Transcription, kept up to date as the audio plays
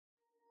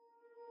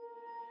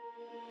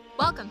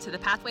Welcome to the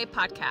Pathway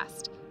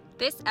Podcast.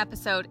 This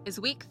episode is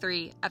week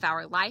 3 of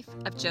our Life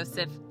of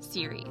Joseph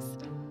series.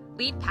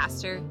 Lead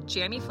pastor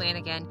Jeremy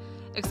Flanagan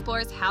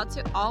explores how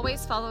to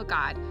always follow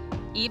God,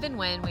 even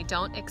when we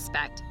don't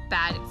expect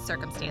bad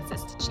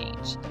circumstances to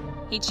change.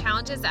 He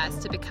challenges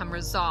us to become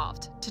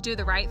resolved to do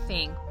the right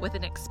thing with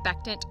an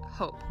expectant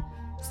hope.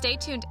 Stay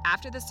tuned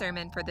after the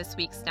sermon for this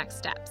week's next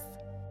steps.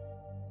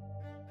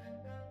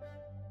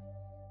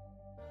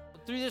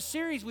 Through this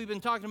series we've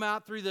been talking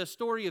about through the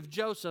story of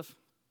Joseph,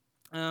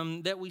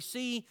 that we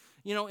see,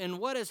 in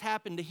what has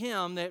happened to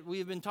him, that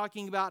we've been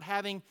talking about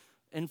having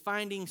and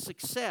finding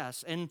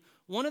success. And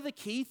one of the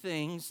key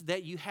things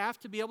that you have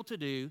to be able to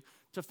do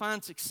to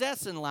find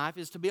success in life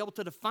is to be able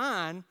to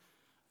define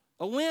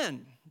a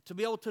win, to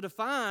be able to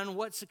define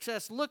what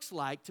success looks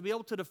like, to be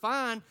able to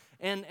define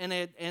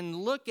and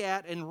look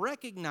at and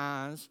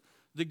recognize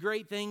the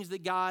great things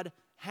that God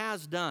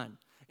has done.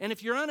 And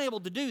if you're unable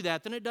to do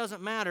that, then it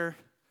doesn't matter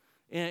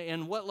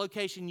in what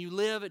location you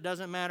live. It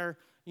doesn't matter,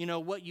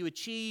 what you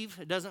achieve.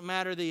 It doesn't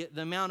matter the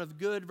amount of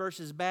good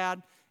versus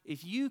bad.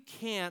 If you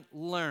can't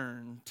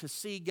learn to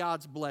see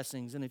God's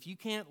blessings, and if you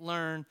can't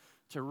learn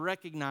to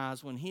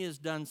recognize when He has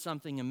done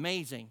something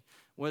amazing,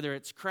 whether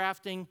it's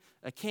crafting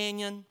a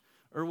canyon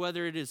or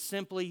whether it is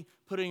simply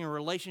putting a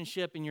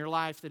relationship in your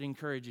life that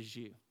encourages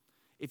you.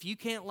 If you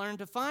can't learn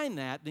to find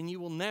that, then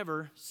you will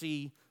never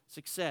see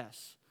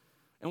success.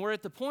 And we're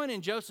at the point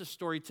in Joseph's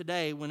story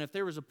today when if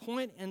there was a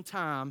point in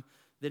time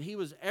that he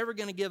was ever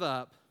going to give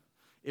up,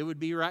 it would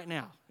be right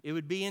now. It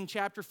would be in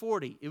chapter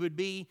 40. It would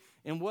be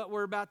in what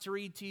we're about to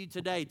read to you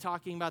today,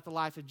 talking about the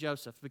life of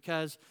Joseph,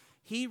 because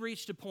he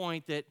reached a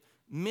point that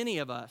many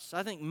of us,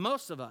 I think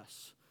most of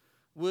us,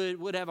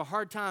 would have a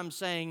hard time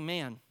saying,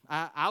 man,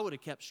 I would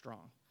have kept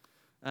strong.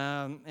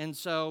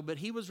 But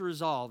he was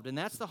resolved, and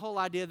that's the whole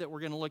idea that we're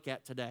going to look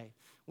at today.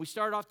 We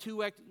started off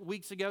 2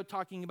 weeks ago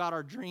talking about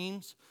our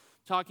dreams,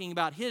 talking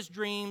about his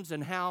dreams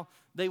and how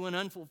they went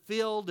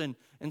unfulfilled, and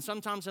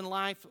sometimes in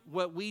life,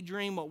 what we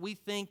dream, what we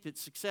think that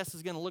success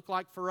is going to look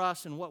like for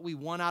us and what we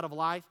want out of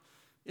life,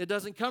 it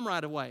doesn't come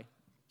right away.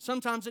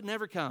 Sometimes it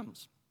never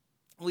comes,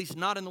 at least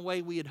not in the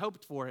way we had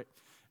hoped for it.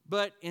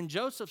 But in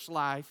Joseph's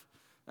life,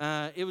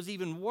 it was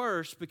even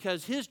worse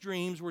because his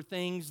dreams were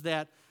things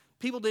that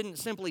people didn't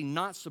simply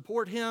not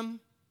support him.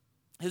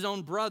 His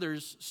own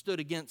brothers stood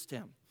against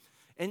him.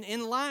 And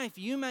in life,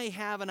 you may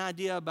have an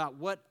idea about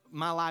what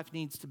my life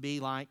needs to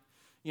be like.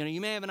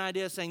 You may have an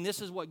idea saying,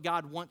 this is what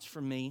God wants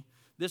from me.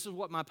 This is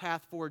what my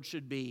path forward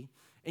should be.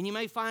 And you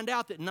may find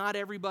out that not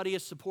everybody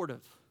is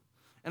supportive.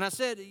 And I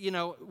said,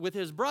 with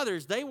his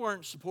brothers, they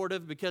weren't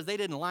supportive because they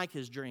didn't like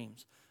his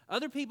dreams.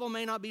 Other people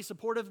may not be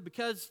supportive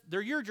because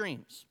they're your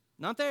dreams,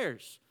 not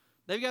theirs.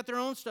 They've got their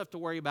own stuff to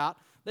worry about.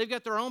 They've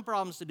got their own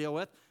problems to deal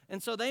with.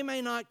 And so they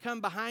may not come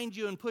behind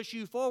you and push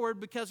you forward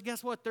because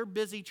guess what? They're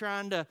busy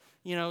trying to,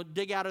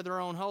 dig out of their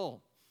own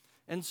hole.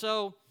 And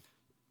so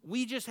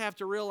we just have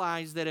to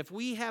realize that if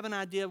we have an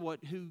idea of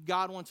who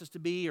God wants us to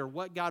be or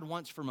what God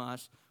wants from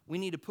us, we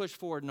need to push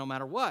forward no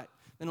matter what.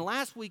 Then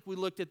last week we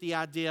looked at the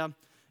idea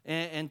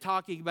and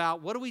talking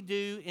about what do we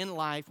do in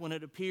life when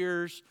it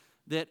appears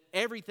that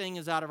everything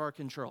is out of our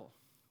control?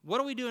 What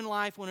do we do in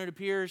life when it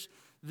appears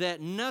that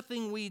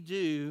nothing we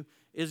do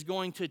is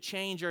going to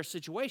change our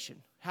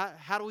situation?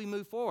 How do we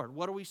move forward?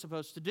 What are we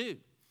supposed to do?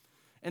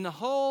 And the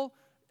whole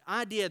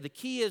idea, the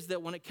key is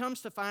that when it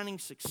comes to finding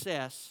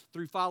success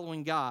through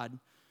following God,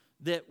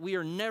 that we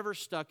are never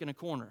stuck in a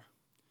corner.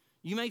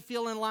 You may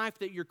feel in life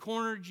that you're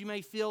cornered. You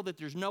may feel that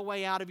there's no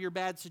way out of your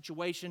bad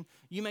situation.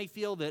 You may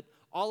feel that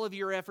all of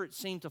your efforts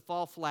seem to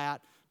fall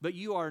flat, but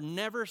you are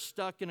never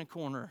stuck in a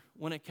corner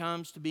when it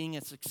comes to being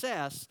a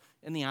success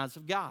in the eyes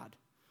of God.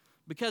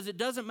 Because it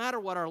doesn't matter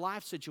what our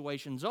life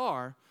situations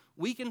are,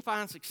 we can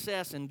find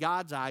success in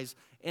God's eyes.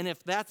 And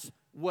if that's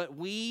what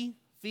we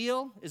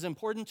feel is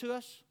important to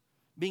us,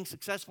 being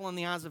successful in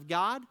the eyes of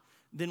God,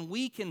 then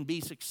we can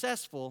be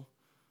successful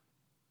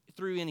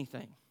through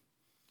anything.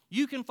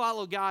 You can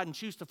follow God and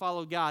choose to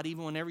follow God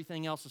even when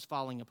everything else is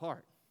falling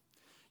apart.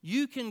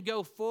 You can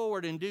go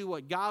forward and do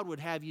what God would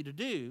have you to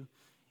do,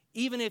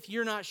 even if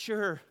you're not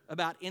sure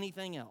about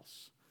anything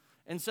else.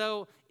 And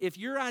so if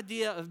your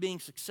idea of being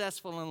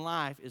successful in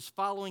life is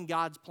following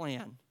God's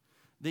plan,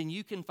 then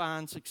you can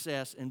find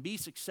success and be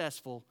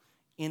successful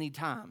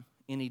anytime,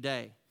 any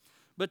day.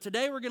 But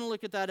today we're going to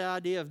look at that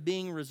idea of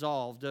being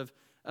resolved,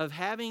 of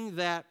having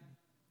that,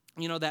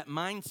 that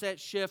mindset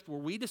shift where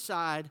we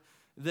decide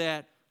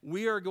that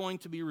we are going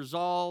to be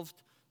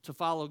resolved to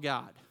follow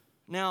God.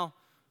 Now,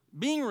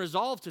 being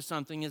resolved to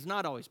something is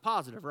not always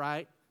positive,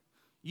 right?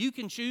 You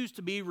can choose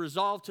to be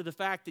resolved to the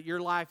fact that your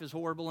life is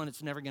horrible and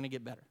it's never going to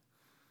get better.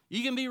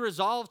 You can be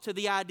resolved to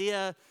the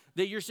idea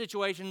that your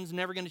situation is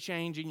never going to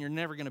change and you're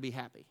never going to be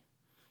happy.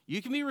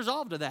 You can be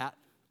resolved to that,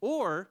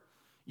 or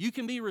you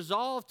can be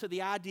resolved to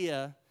the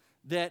idea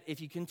that if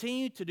you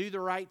continue to do the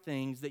right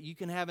things, that you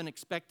can have an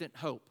expectant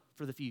hope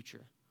for the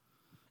future.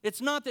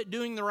 It's not that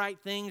doing the right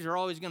things are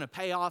always going to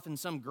pay off in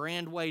some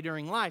grand way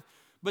during life,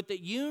 but that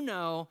you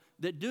know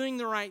that doing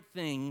the right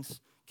things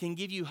can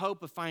give you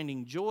hope of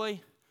finding joy,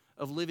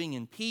 of living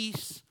in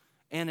peace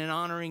and in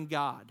honoring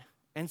God.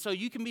 And so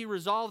you can be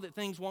resolved that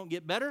things won't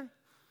get better,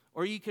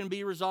 or you can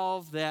be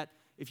resolved that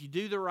if you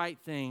do the right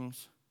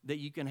things, that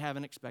you can have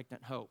an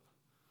expectant hope.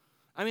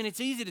 I mean,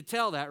 it's easy to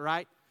tell that,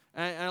 right?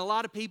 And a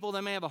lot of people,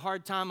 they may have a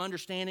hard time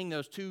understanding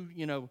those two,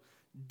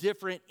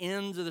 different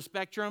ends of the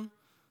spectrum.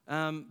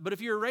 But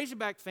if you're a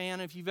Razorback fan,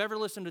 if you've ever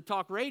listened to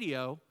talk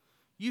radio,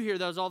 you hear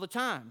those all the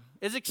time.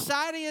 As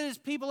excited as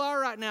people are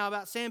right now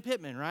about Sam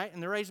Pittman, right,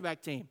 and the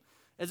Razorback team,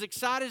 as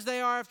excited as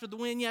they are after the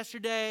win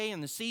yesterday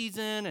and the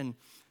season and,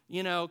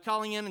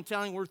 calling in and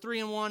telling we're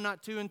 3-1,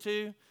 not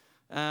 2-2,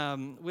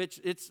 which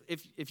it's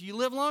if you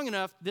live long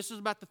enough, this is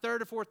about the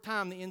third or fourth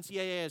time the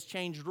NCAA has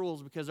changed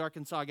rules because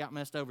Arkansas got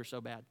messed over so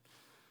bad.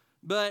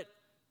 But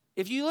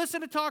if you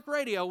listen to talk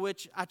radio,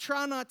 which I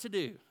try not to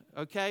do,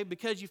 okay,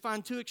 because you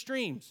find two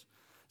extremes.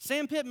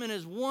 Sam Pittman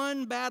is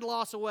one bad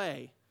loss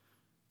away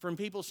from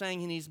people saying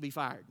he needs to be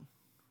fired,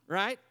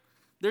 right?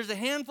 There's a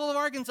handful of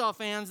Arkansas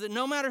fans that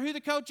no matter who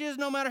the coach is,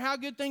 no matter how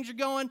good things are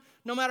going,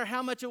 no matter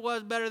how much it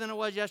was better than it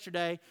was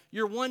yesterday,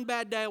 you're one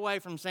bad day away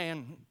from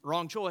saying,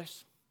 wrong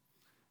choice.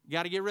 You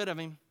got to get rid of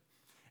him.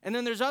 And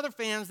then there's other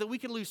fans that we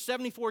could lose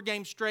 74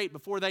 games straight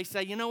before they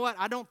say, you know what,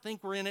 I don't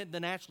think we're in it the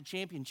national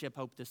championship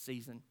hope this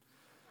season.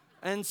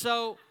 And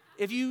so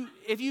if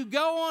you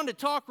go on to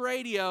talk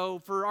radio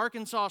for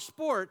Arkansas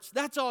sports,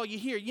 that's all you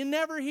hear. You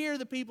never hear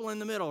the people in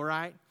the middle,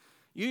 right?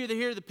 You either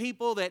hear the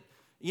people that,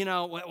 we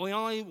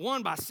only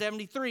won by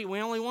 73.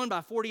 We only won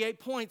by 48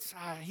 points.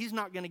 He's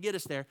not going to get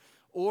us there.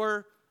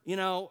 Or,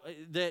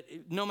 that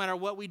no matter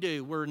what we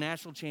do, we're a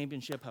national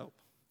championship hope.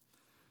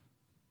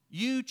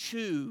 You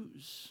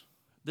choose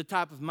the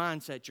type of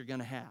mindset you're going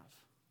to have.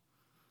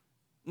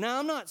 Now,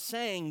 I'm not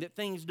saying that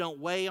things don't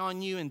weigh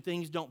on you and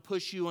things don't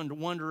push you into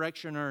one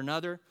direction or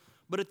another,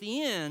 but at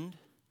the end,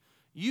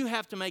 you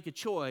have to make a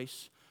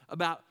choice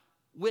about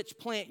which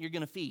plant you're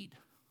going to feed,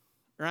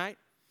 right?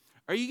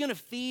 Are you going to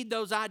feed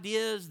those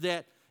ideas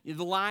that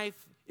the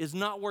life is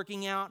not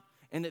working out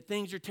and that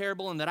things are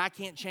terrible and that I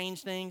can't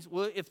change things?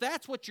 Well, if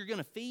that's what you're going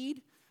to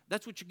feed,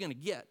 that's what you're going to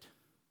get.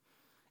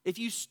 If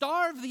you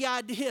starve the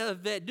idea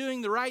that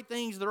doing the right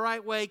things the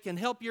right way can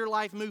help your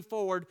life move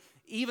forward,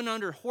 even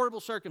under horrible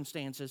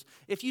circumstances,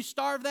 if you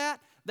starve that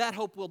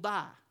hope will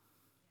die.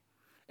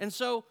 And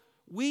so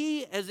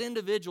we as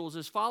individuals,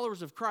 as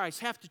followers of Christ,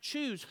 have to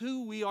choose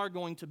who we are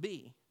going to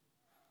be.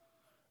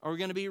 Are we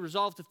going to be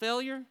resolved to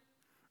failure,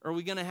 or are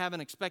we going to have an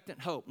expectant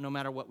hope no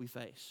matter what we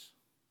face?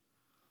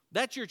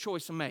 That's your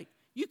choice to make.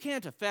 You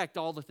can't affect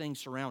all the things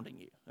surrounding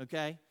you,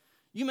 okay?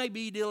 You may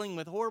be dealing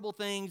with horrible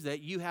things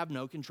that you have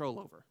no control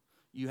over.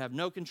 You have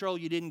no control.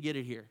 You didn't get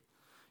it here.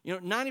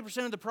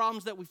 90% of the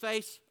problems that we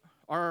face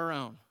are our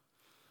own.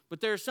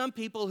 But there are some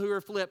people who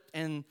are flipped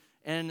and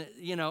 80,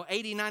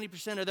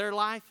 90% of their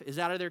life is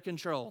out of their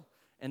control,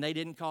 and they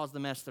didn't cause the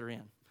mess they're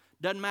in.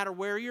 Doesn't matter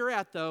where you're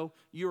at, though,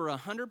 you are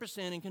 100%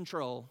 in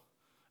control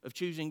of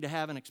choosing to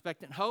have an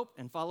expectant hope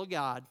and follow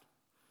God,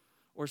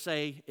 or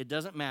say, it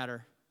doesn't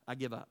matter, I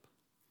give up.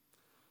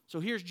 So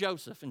here's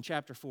Joseph in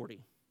chapter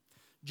 40.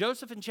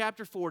 Joseph in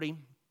chapter 40,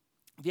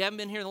 if you haven't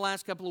been here the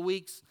last couple of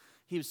weeks,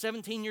 he was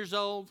 17 years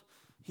old.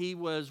 He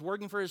was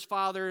working for his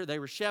father. They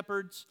were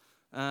shepherds.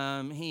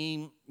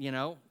 He,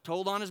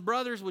 told on his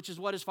brothers, which is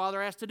what his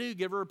father asked to do,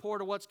 give a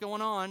report of what's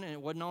going on, and it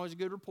wasn't always a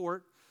good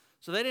report.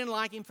 So they didn't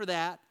like him for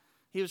that.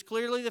 He was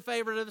clearly the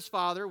favorite of his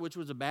father, which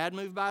was a bad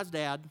move by his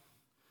dad.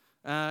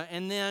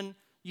 And then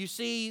you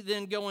see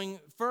then going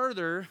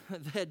further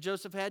that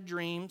Joseph had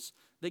dreams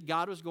that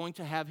God was going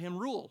to have him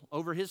rule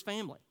over his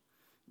family.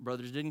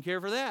 Brothers didn't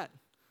care for that.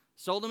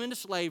 Sold him into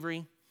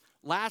slavery.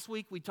 Last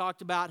week we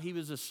talked about he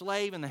was a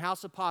slave in the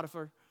house of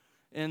Potiphar,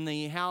 in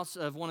the house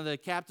of one of the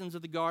captains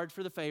of the guard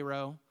for the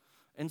Pharaoh.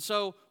 And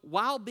so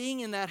while being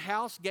in that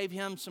house gave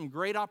him some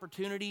great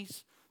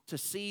opportunities to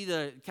see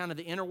the kind of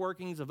the inner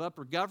workings of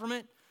upper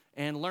government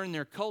and learn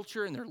their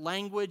culture and their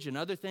language and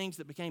other things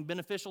that became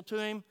beneficial to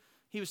him,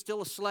 he was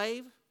still a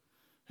slave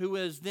who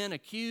was then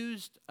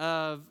accused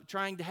of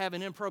trying to have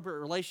an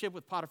inappropriate relationship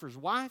with Potiphar's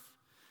wife,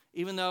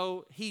 even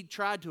though he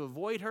tried to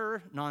avoid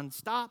her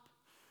nonstop.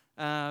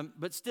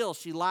 But still,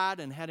 she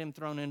lied and had him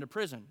thrown into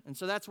prison. And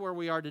so that's where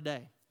we are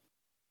today.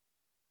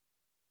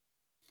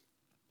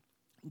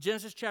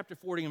 Genesis chapter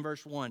 40 and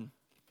verse 1.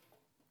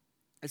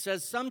 It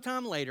says,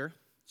 sometime later,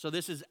 so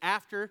this is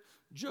after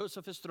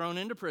Joseph is thrown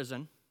into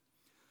prison,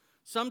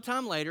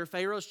 sometime later,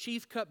 Pharaoh's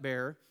chief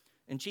cupbearer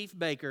and chief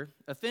baker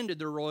offended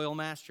their royal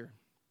master.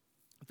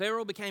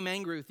 Pharaoh became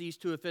angry with these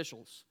two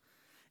officials,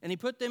 and he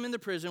put them in the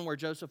prison where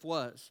Joseph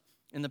was,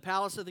 in the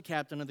palace of the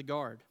captain of the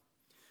guard.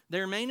 They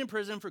remained in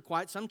prison for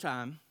quite some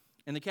time,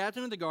 and the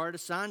captain of the guard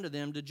assigned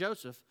them to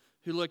Joseph,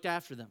 who looked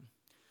after them.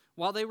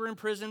 While they were in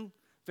prison,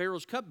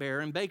 Pharaoh's cupbearer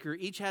and baker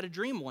each had a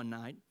dream one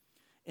night,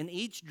 and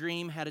each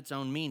dream had its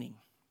own meaning.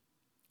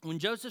 When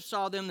Joseph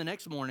saw them the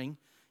next morning,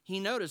 he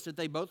noticed that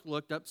they both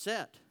looked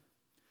upset.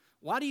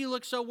 "Why do you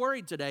look so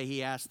worried today?"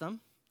 he asked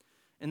them.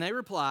 And they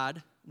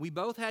replied, "We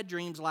both had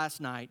dreams last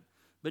night,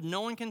 but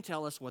no one can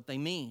tell us what they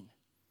mean."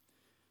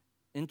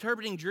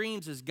 "Interpreting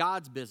dreams is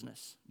God's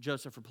business,"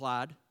 Joseph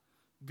replied.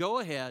 go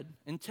ahead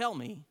and tell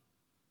me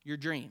your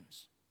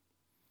dreams.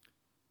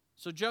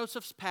 So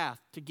Joseph's path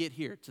to get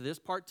here, to this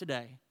part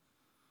today,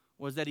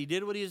 was that he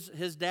did what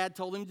his dad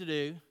told him to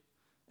do,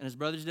 and his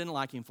brothers didn't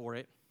like him for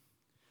it.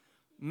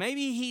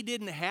 Maybe he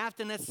didn't have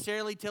to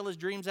necessarily tell his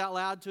dreams out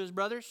loud to his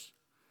brothers,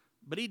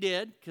 but he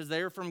did because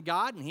they were from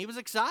God, and he was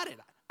excited.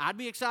 I'd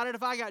be excited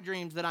if I got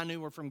dreams that I knew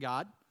were from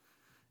God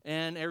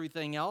and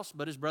everything else,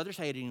 but his brothers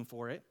hated him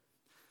for it.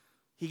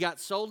 He got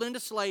sold into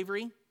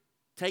slavery,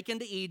 taken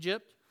to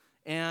Egypt,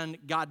 and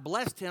God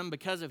blessed him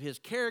because of his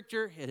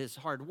character, his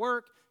hard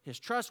work, his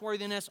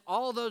trustworthiness,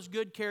 all those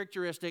good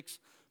characteristics.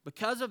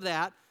 Because of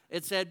that,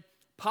 it said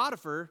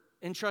Potiphar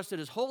entrusted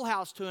his whole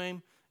house to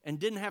him and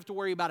didn't have to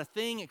worry about a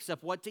thing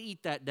except what to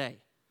eat that day.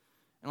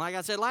 And like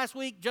I said last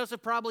week,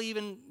 Joseph probably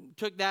even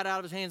took that out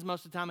of his hands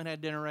most of the time and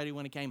had dinner ready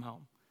when he came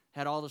home.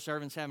 Had all the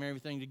servants having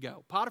everything to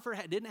go. Potiphar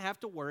didn't have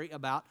to worry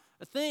about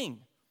a thing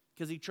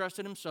because he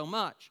trusted him so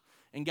much.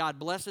 And God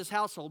blessed his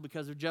household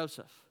because of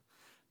Joseph.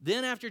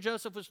 Then after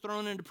Joseph was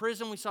thrown into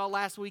prison, we saw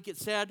last week it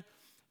said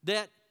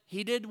that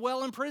he did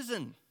well in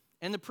prison.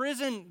 And the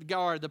prison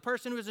guard, the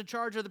person who was in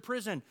charge of the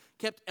prison,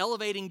 kept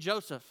elevating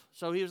Joseph.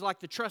 So he was like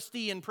the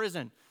trustee in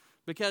prison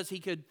because he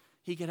could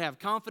have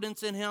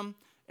confidence in him.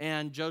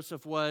 And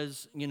Joseph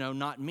was,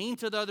 not mean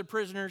to the other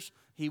prisoners.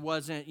 He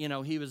wasn't,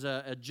 he was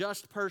a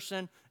just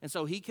person. And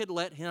so he could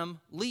let him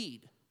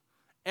lead.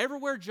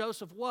 Everywhere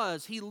Joseph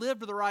was, he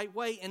lived the right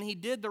way and he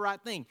did the right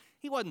thing.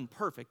 He wasn't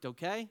perfect,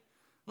 okay?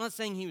 I'm not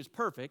saying he was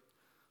perfect.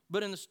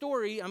 But in the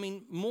story,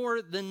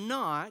 more than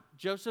not,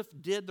 Joseph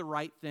did the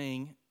right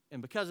thing.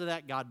 And because of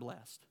that, God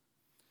blessed.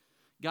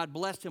 God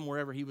blessed him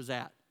wherever he was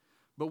at.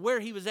 But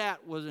where he was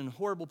at was in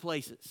horrible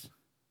places.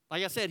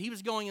 Like I said, he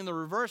was going in the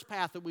reverse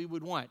path that we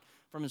would want.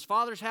 From his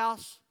father's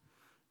house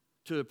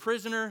to a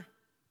prisoner,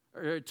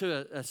 or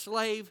to a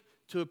slave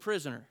to a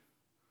prisoner.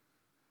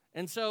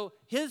 And so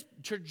his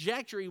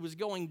trajectory was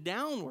going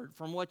downward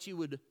from what you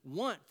would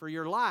want for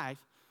your life,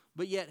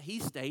 but yet he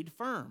stayed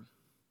firm.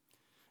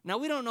 Now,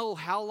 we don't know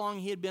how long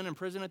he had been in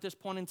prison at this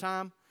point in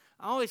time.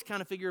 I always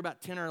kind of figure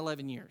about 10 or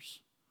 11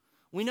 years.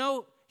 We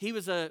know he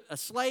was a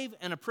slave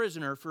and a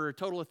prisoner for a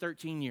total of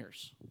 13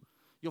 years.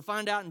 You'll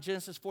find out in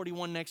Genesis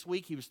 41 next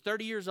week, he was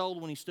 30 years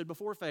old when he stood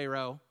before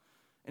Pharaoh,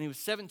 and he was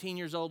 17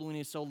 years old when he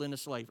was sold into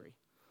slavery.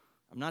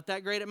 I'm not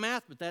that great at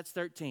math, but that's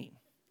 13.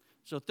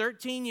 So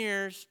 13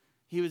 years,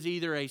 he was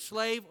either a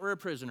slave or a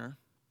prisoner.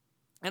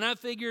 And I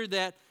figured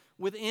that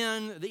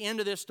within the end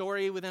of this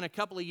story, within a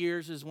couple of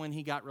years, is when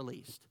he got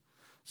released.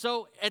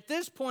 So at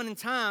this point in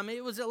time,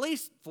 it was at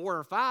least 4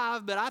 or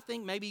 5, but I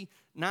think maybe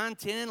 9,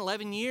 10,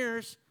 11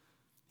 years.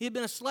 He had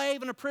been a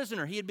slave and a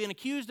prisoner. He had been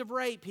accused of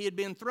rape. He had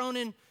been thrown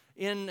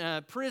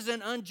in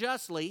prison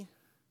unjustly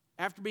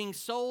after being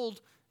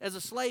sold as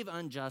a slave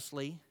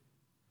unjustly.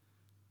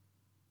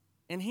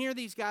 And here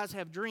these guys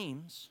have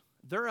dreams.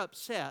 They're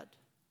upset.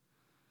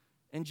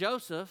 And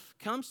Joseph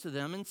comes to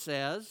them and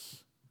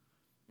says,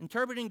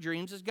 interpreting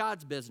dreams is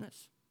God's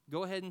business.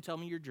 Go ahead and tell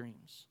me your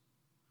dreams.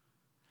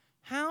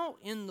 How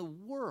in the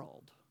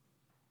world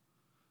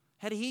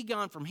had he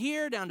gone from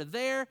here down to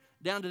there,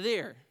 down to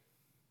there,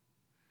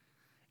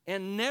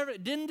 and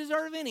didn't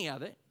deserve any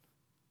of it?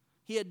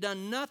 He had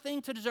done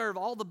nothing to deserve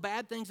all the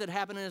bad things that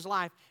happened in his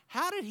life.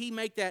 How did he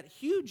make that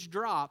huge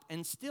drop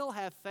and still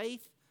have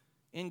faith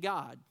in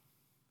God?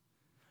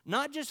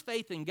 Not just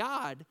faith in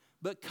God,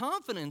 but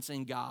confidence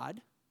in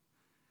God,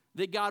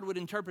 that God would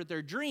interpret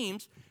their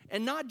dreams.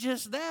 And not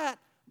just that,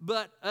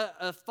 but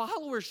a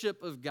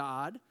followership of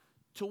God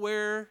to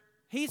where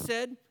he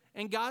said,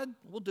 and God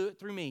will do it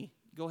through me.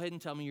 Go ahead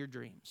and tell me your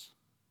dreams.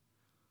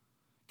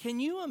 Can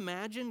you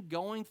imagine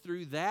going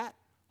through that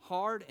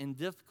hard and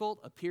difficult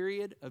a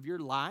period of your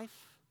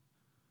life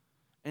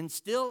and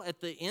still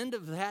at the end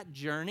of that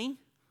journey,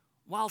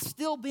 while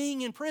still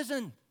being in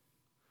prison,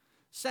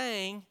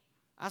 saying,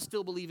 I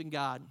still believe in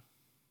God.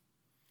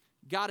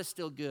 God is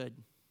still good.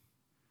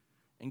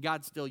 And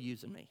God's still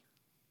using me.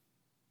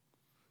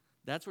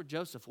 That's where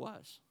Joseph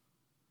was.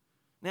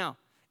 Now,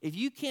 if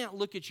you can't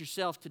look at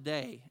yourself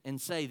today and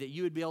say that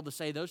you would be able to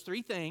say those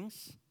 3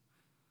 things,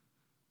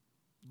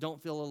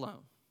 don't feel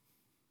alone.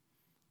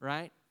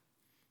 Right?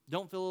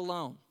 Don't feel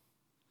alone.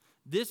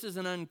 This is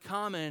an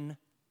uncommon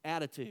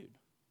attitude.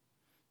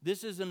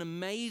 This is an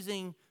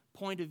amazing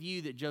point of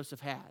view that Joseph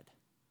had.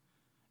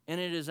 And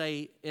it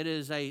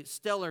is a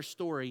stellar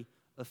story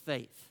of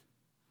faith.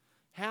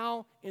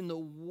 How in the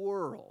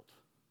world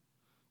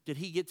did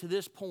he get to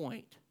this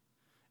point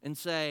and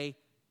say,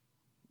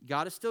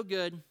 God is still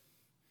good,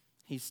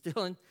 he's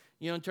still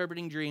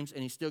interpreting dreams,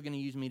 and he's still going to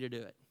use me to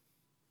do it?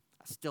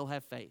 I still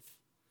have faith.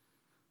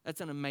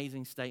 That's an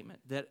amazing statement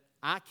that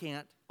I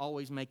can't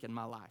always make in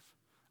my life.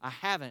 I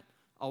haven't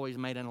always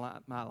made in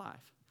my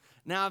life.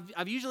 Now,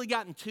 I've usually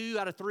gotten 2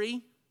 out of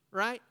 3,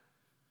 right?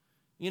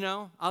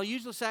 I'll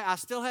usually say I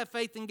still have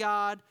faith in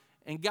God,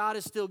 and God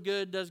is still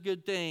good, does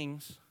good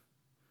things.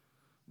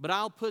 But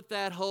I'll put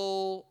that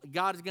whole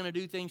God is going to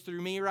do things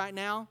through me right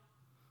now,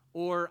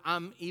 or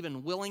I'm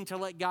even willing to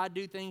let God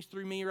do things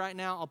through me right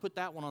now, I'll put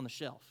that one on the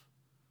shelf.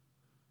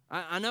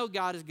 I know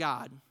God is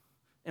God,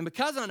 And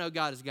because I know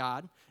God is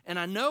God, and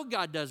I know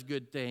God does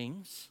good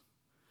things,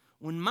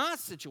 when my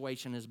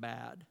situation is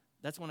bad,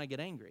 that's when I get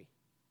angry.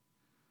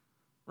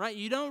 Right?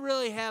 You don't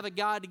really have a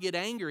God to get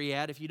angry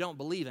at if you don't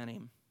believe in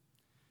Him.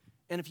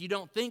 And if you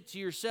don't think to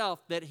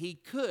yourself that He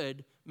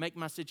could make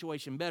my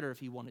situation better if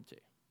He wanted to.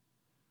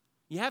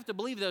 You have to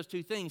believe those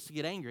two things to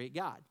get angry at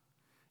God.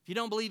 If you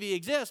don't believe He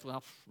exists,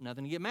 well,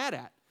 nothing to get mad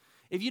at.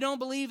 If you don't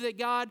believe that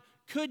God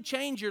could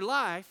change your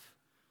life,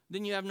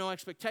 then you have no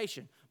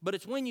expectation. But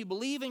it's when you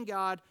believe in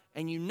God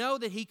and you know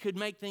that He could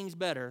make things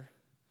better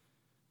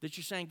that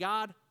you're saying,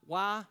 God,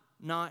 why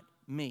not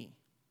me?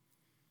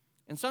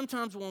 And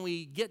sometimes when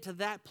we get to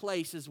that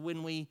place is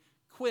when we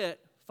quit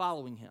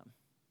following Him.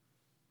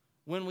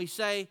 When we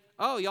say,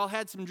 oh, y'all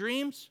had some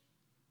dreams?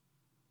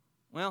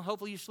 Well,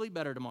 hopefully you sleep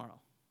better tomorrow.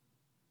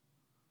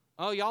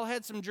 Oh, y'all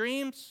had some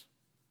dreams?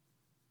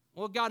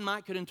 Well, God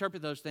could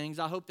interpret those things.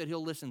 I hope that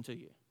He'll listen to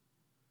you.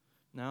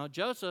 Now,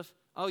 Joseph,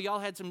 oh, y'all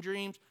had some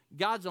dreams?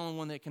 God's the only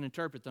one that can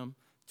interpret them.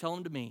 Tell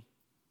them to me,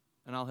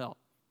 and I'll help.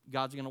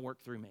 God's going to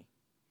work through me.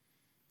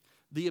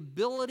 The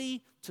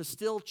ability to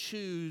still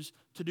choose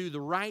to do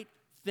the right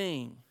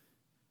thing,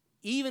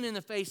 even in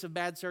the face of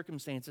bad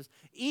circumstances,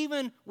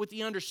 even with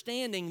the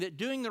understanding that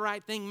doing the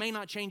right thing may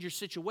not change your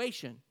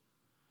situation,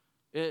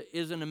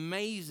 is an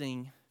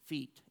amazing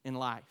feat in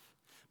life.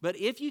 But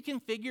if you can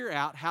figure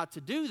out how to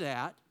do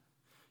that,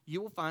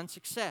 you will find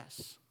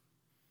success.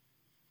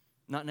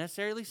 Not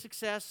necessarily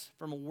success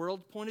from a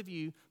world point of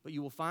view, but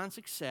you will find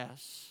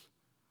success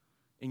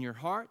in your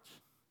heart,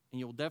 and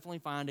you will definitely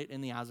find it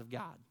in the eyes of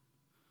God.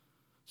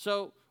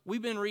 So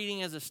we've been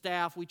reading as a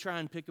staff. We try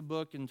and pick a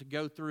book and to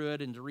go through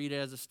it and to read it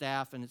as a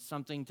staff, and it's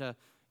something to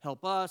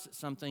help us. It's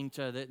something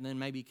that then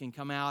maybe can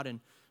come out and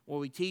what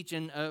we teach.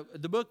 And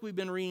the book we've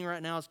been reading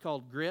right now is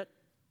called Grit,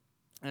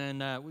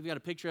 and we've got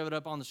a picture of it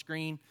up on the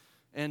screen,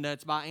 and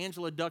it's by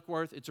Angela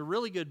Duckworth. It's a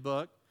really good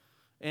book,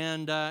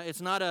 and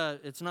it's not a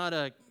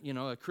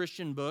a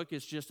Christian book.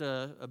 It's just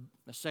a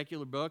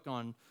secular book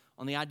on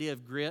the idea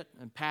of grit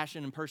and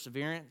passion and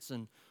perseverance.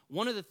 And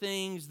one of the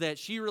things that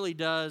she really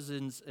does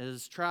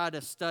is try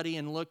to study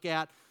and look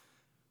at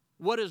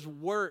what is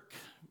work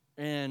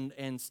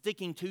and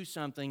sticking to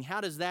something.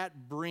 How does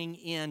that bring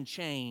in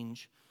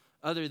change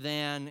other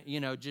than,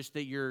 just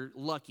that you're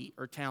lucky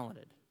or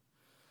talented?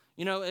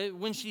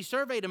 When she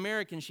surveyed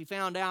Americans, she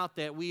found out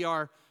that we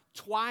are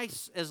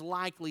twice as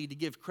likely to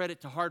give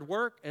credit to hard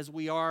work as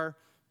we are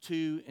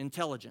to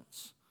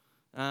intelligence.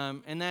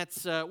 And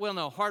that's,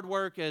 hard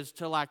work as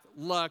to like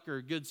luck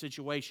or good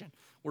situation.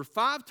 We're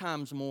 5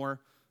 times more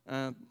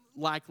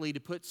likely to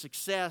put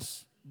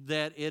success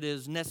that it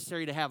is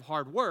necessary to have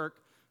hard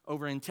work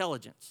over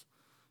intelligence.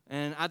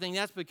 And I think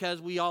that's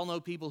because we all know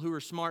people who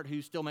are smart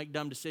who still make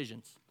dumb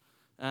decisions.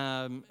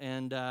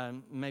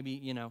 Maybe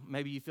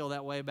you feel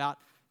that way about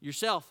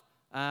yourself.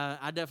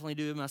 I definitely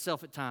do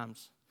myself at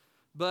times.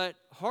 But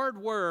hard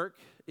work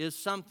is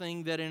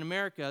something that in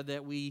America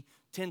that we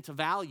tend to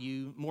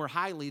value more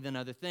highly than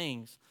other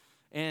things.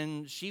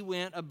 And she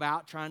went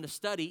about trying to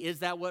study, is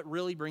that what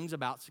really brings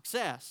about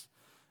success?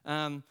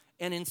 And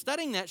in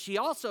studying that, she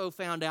also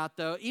found out,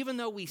 though, even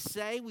though we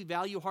say we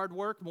value hard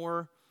work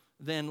more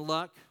than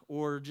luck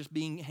or just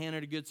being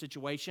handed a good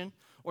situation,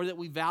 or that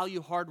we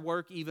value hard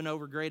work even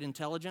over great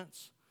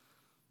intelligence,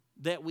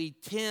 that we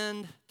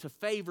tend to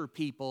favor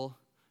people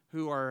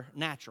who are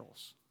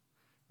naturals,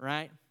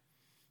 right?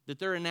 That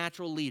they're a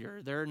natural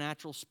leader, they're a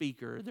natural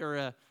speaker, they're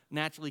a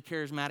naturally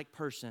charismatic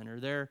person, or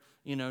they're,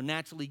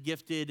 naturally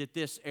gifted at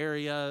this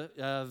area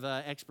of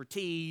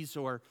expertise,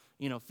 or,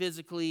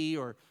 physically,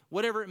 or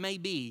whatever it may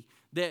be,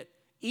 that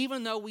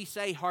even though we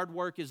say hard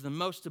work is the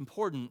most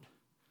important,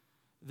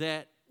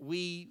 that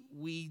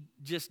we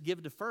just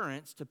give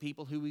deference to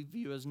people who we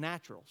view as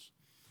naturals.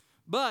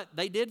 But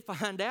they did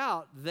find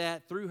out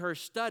that through her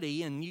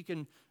study, and you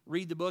can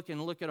read the book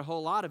and look at a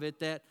whole lot of it,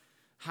 that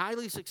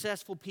highly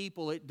successful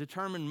people, it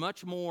determined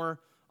much more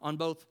on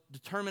both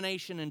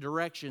determination and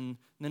direction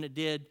than it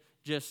did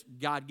just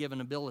God-given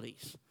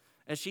abilities.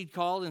 As she'd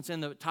called, and it's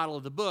in the title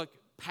of the book,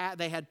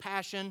 they had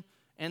passion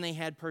and they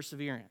had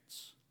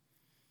perseverance.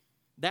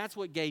 That's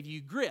what gave you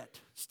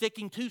grit,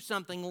 sticking to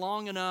something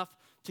long enough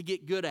to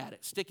get good at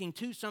it, sticking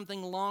to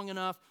something long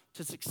enough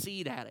to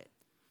succeed at it,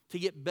 to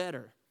get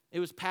better. It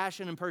was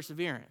passion and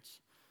perseverance.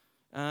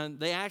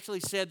 They actually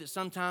said that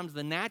sometimes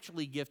the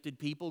naturally gifted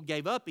people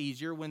gave up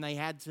easier when they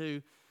had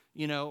to,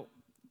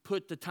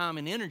 put the time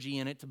and energy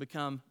in it to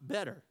become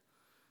better.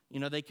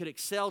 They could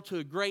excel to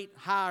a great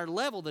higher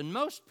level than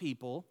most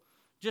people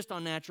just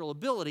on natural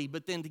ability,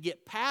 but then to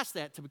get past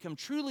that, to become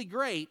truly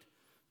great,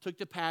 took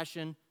the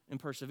passion and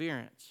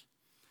perseverance.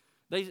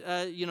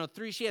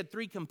 She had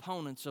 3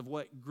 components of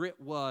what grit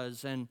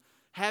was, and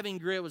having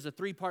grit was a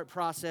 3-part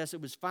process.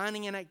 It was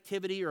finding an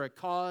activity or a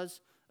cause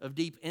of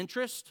deep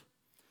interest.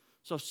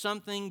 So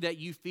something that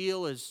you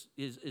feel is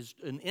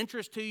an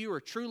interest to you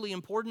or truly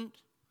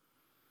important.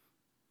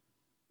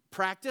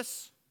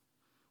 Practice,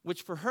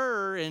 which for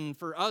her and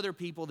for other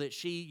people that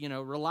she,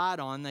 relied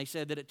on, they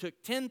said that it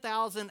took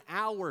 10,000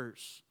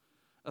 hours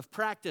of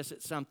practice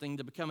at something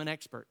to become an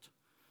expert,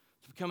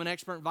 to become an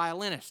expert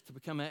violinist, to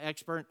become an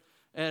expert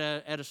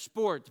at a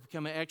sport, to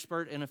become an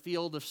expert in a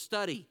field of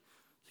study,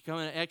 to become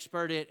an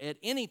expert at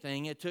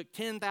anything. It took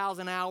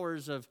 10,000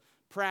 hours of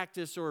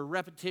practice or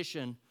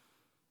repetition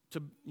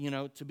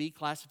to be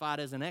classified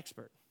as an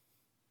expert.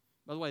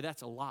 By the way,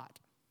 that's a lot.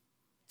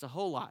 It's a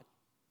whole lot.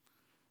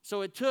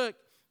 So it took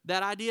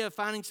that idea of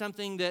finding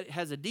something that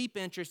has a deep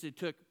interest. It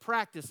took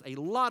practice, a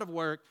lot of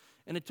work,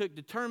 and it took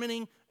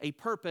determining a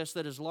purpose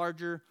that is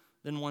larger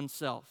than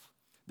oneself.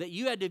 That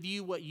you had to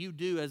view what you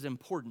do as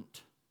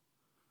important.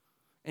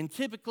 And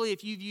typically,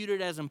 if you viewed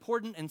it as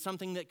important and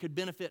something that could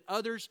benefit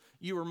others,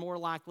 you were more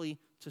likely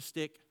to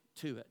stick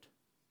to it.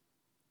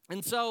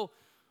 And so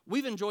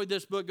we've enjoyed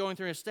this book going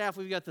through as staff.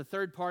 We've got the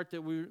third part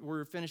that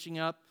we're finishing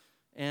up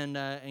and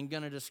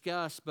going to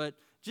discuss. But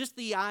just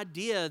the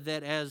idea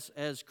that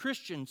as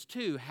Christians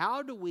too,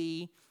 how do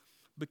we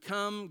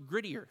become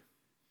grittier?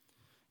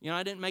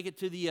 I didn't make it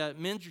to the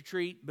men's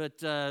retreat,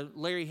 but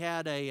Larry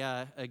had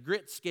a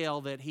grit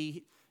scale that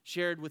he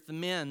shared with the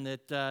men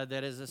that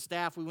as a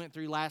staff we went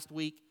through last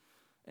week,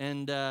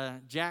 and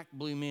Jack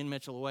blew me and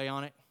Mitchell away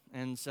on it,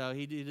 and so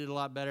he did a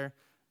lot better.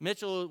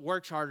 Mitchell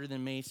works harder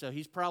than me, so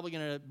he's probably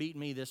going to beat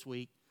me this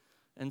week,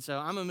 and so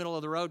I'm a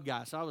middle-of-the-road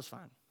guy, so I was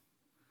fine.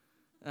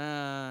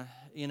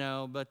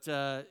 But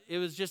it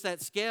was just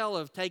that scale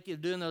of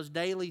doing those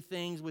daily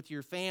things with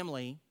your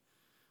family,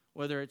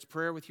 whether it's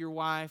prayer with your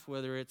wife,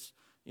 whether it's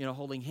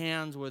holding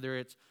hands, whether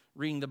it's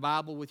reading the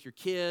Bible with your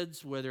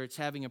kids, whether it's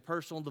having a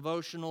personal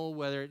devotional,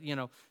 whether,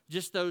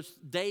 just those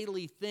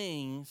daily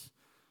things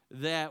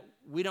that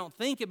we don't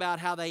think about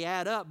how they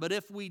add up. But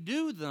if we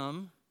do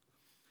them,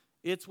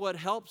 it's what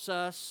helps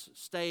us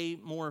stay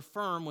more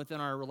firm within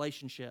our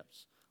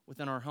relationships,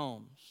 within our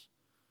homes.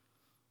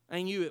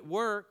 And you at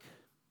work,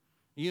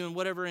 you in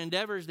whatever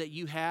endeavors that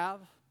you have,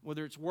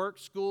 whether it's work,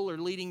 school, or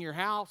leading your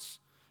house,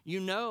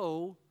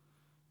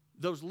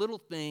 those little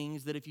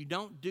things that if you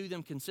don't do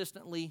them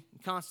consistently,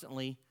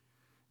 constantly,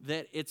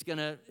 that it's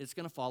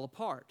gonna fall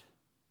apart.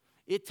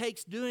 It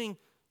takes doing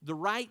the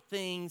right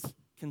things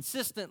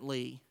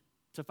consistently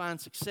to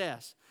find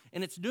success.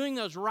 And it's doing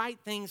those right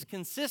things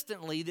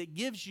consistently that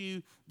gives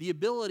you the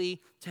ability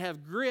to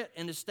have grit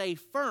and to stay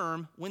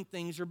firm when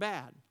things are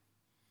bad.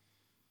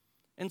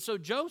 And so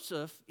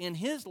Joseph, in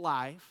his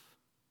life,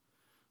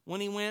 when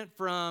he went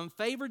from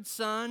favored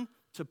son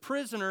to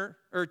prisoner,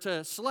 or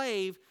to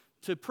slave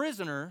to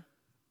prisoner,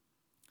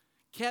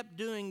 kept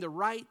doing the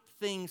right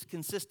things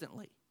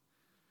consistently.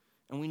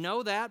 And we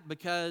know that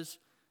because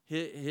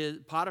his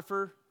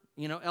Potiphar,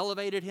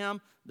 elevated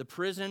him. The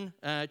prison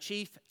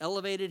chief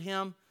elevated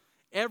him.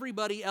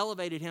 Everybody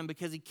elevated him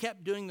because he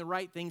kept doing the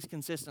right things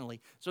consistently.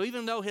 So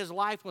even though his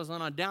life was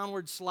on a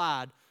downward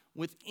slide,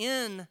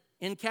 within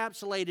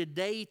encapsulated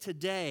day to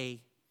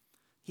day,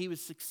 he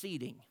was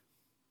succeeding.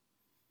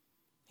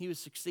 He was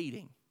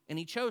succeeding. And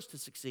he chose to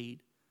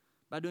succeed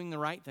by doing the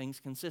right things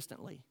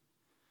consistently,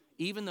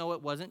 even though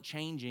it wasn't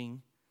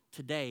changing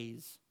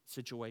today's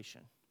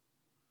situation.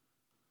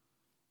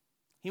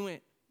 He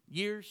went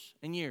years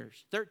and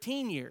years,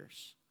 13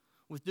 years,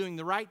 with doing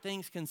the right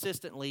things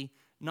consistently,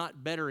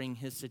 not bettering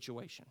his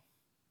situation.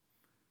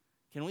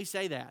 Can we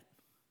say that?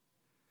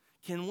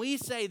 Can we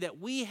say that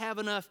we have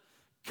enough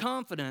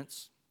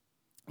confidence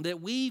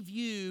that we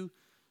view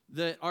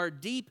that our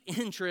deep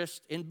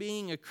interest in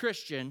being a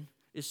Christian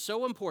is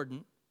so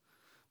important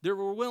that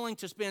we're willing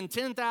to spend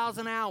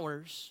 10,000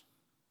 hours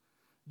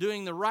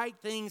doing the right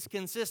things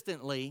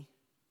consistently,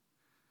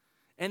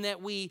 and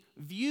that we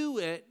view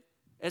it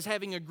as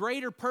having a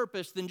greater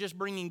purpose than just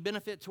bringing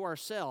benefit to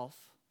ourselves,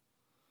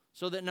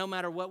 so that no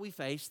matter what we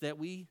face, that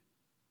we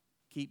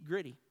keep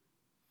gritty,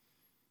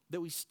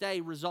 that we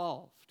stay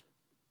resolved,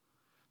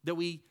 that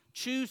we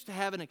choose to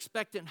have an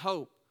expectant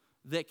hope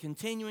that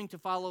continuing to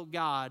follow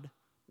God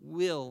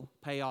will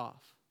pay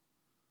off,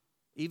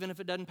 even if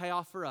it doesn't pay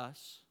off for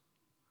us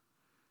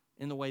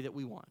in the way that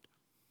we want.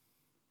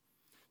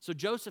 So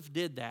Joseph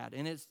did that,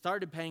 and it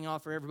started paying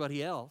off for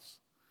everybody else.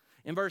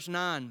 In verse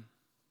 9,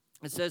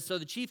 it says, "So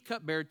the chief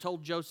cupbearer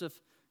told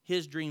Joseph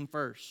his dream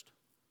first.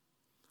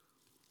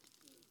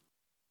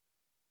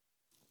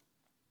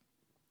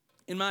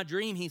 In my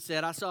dream, he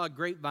said, I saw a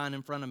grapevine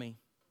in front of me.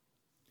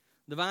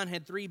 The vine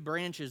had 3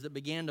 branches that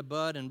began to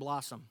bud and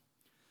blossom,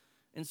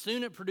 and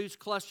soon it produced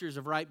clusters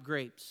of ripe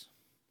grapes.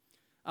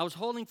 I was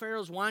holding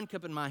Pharaoh's wine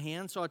cup in my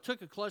hand, so I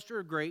took a cluster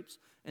of grapes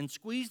and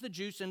squeezed the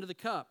juice into the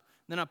cup.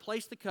 Then I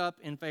placed the cup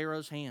in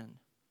Pharaoh's hand.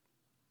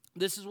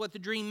 This is what the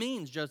dream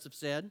means, Joseph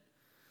said.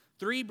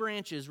 3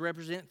 branches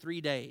represent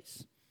 3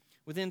 days.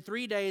 Within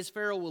 3 days,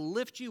 Pharaoh will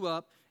lift you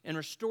up and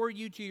restore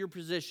you to your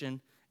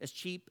position as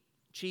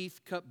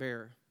chief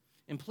cupbearer.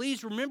 And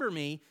please remember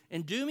me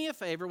and do me a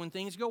favor when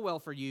things go well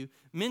for you.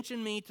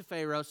 Mention me to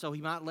Pharaoh so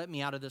he might let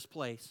me out of this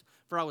place.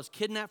 For I was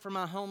kidnapped from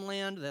my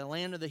homeland, the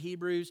land of the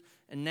Hebrews,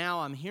 and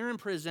now I'm here in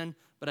prison,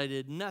 but I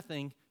did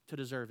nothing to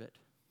deserve it."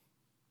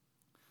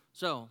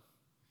 So,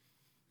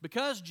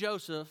 because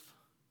Joseph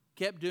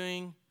kept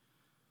doing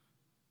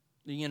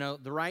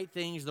the right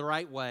things the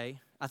right way,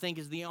 I think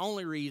is the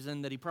only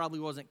reason that he probably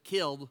wasn't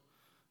killed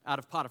out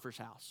of Potiphar's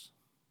house.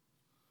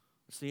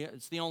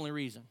 It's the only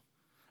reason.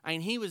 I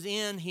mean, he was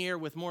in here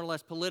with more or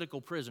less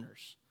political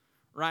prisoners,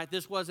 right?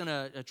 This wasn't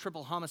a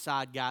triple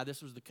homicide guy.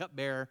 This was the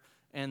cupbearer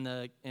and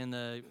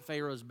the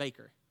Pharaoh's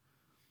baker.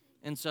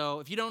 And so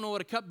if you don't know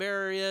what a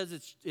cupbearer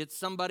is, it's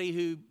somebody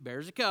who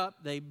bears a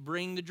cup. They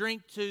bring the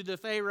drink to the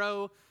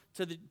Pharaoh,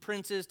 to the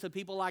princes, to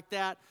people like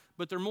that.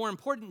 But their more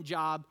important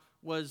job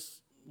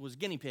was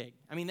guinea pig.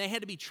 I mean, they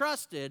had to be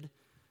trusted,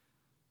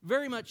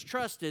 very much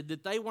trusted,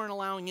 that they weren't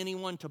allowing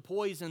anyone to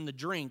poison the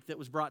drink that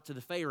was brought to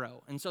the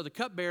Pharaoh. And so the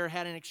cupbearer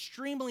had an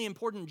extremely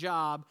important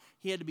job.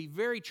 He had to be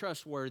very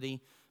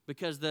trustworthy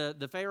because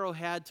the Pharaoh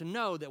had to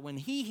know that when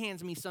he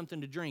hands me something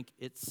to drink,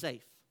 it's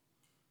safe,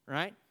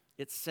 right?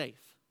 It's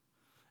safe.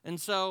 And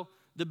so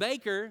the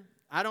baker,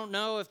 I don't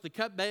know if the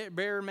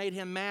cupbearer made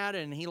him mad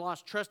and he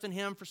lost trust in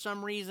him for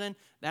some reason.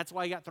 That's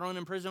why he got thrown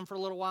in prison for a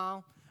little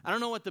while. I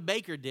don't know what the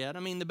baker did. I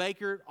mean, the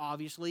baker,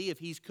 obviously, if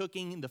he's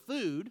cooking the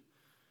food,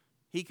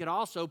 he could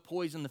also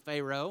poison the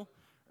Pharaoh.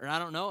 Or I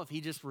don't know if he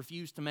just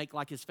refused to make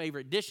like his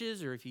favorite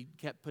dishes or if he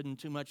kept putting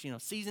too much,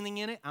 seasoning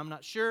in it. I'm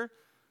not sure.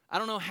 I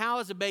don't know how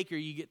as a baker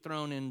you get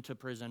thrown into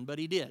prison, but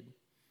he did.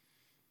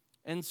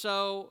 And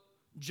so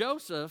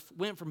Joseph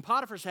went from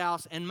Potiphar's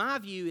house, and my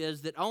view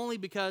is that only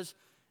because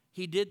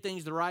he did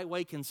things the right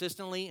way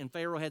consistently, and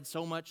Pharaoh had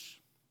so much,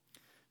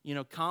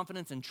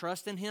 confidence and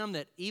trust in him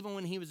that even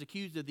when he was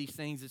accused of these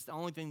things, it's the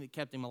only thing that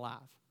kept him alive.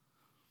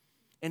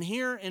 And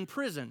here in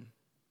prison,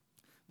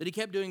 that he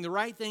kept doing the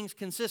right things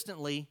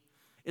consistently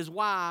is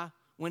why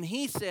when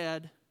he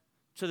said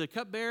to the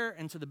cupbearer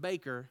and to the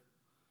baker,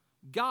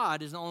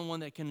 God is the only one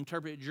that can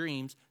interpret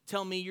dreams.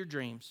 Tell me your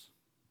dreams.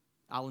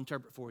 I'll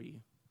interpret for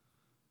you.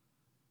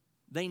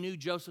 They knew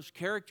Joseph's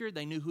character.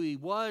 They knew who he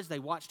was. They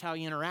watched how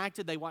he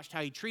interacted. They watched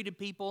how he treated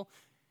people.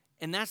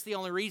 And that's the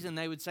only reason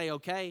they would say,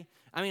 okay.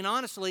 I mean,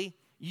 honestly,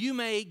 you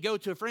may go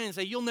to a friend and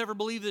say, you'll never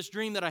believe this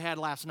dream that I had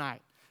last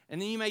night.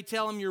 And then you may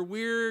tell them your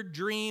weird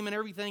dream and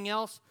everything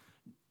else.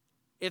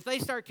 If they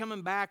start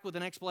coming back with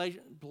an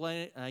explanation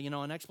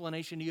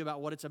to you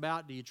about what it's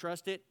about, do you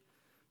trust it?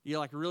 Do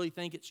you really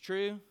think it's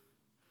true?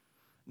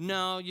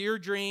 No, your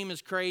dream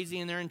is crazy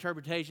and their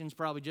interpretation is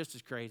probably just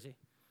as crazy.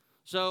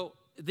 So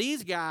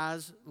these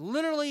guys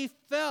literally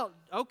felt,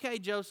 okay,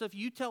 Joseph,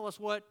 you tell us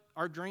what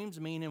our dreams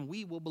mean and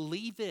we will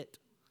believe it.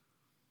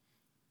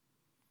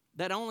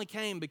 That only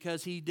came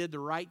because he did the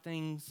right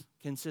things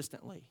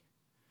consistently.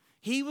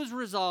 He was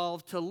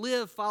resolved to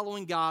live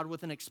following God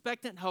with an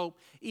expectant hope,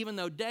 even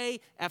though day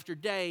after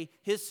day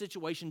his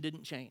situation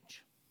didn't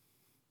change.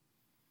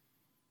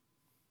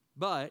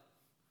 But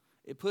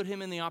it put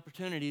him in the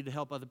opportunity to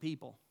help other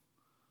people.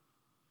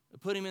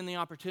 It put him in the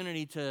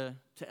opportunity to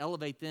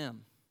elevate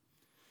them.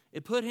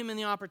 It put him in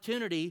the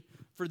opportunity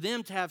for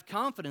them to have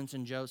confidence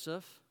in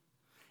Joseph.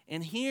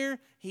 And here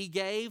he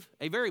gave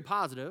a very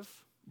positive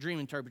dream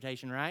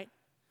interpretation, right?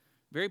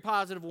 Very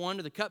positive one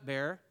to the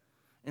cupbearer,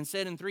 and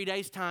said in 3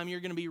 days' time you're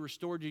going to be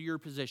restored to your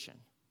position.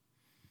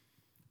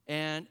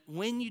 And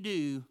when you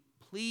do,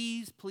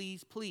 please,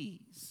 please,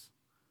 please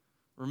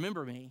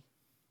remember me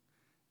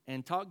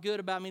and talk good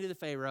about me to the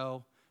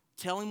Pharaoh.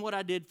 Tell him what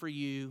I did for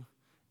you.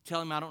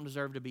 Tell him I don't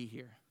deserve to be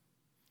here.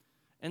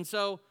 And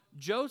so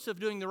Joseph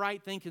doing the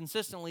right thing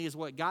consistently is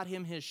what got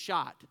him his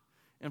shot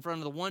in front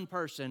of the one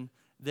person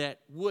that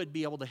would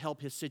be able to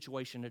help his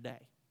situation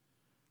today,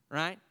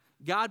 right?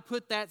 God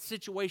put that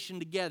situation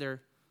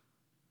together.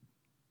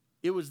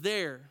 It was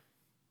there,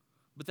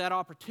 but that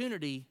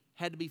opportunity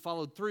had to be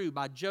followed through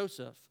by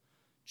Joseph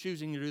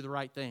choosing to do the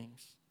right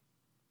things.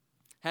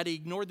 Had he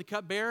ignored the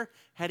cupbearer,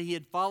 had he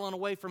fallen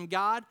away from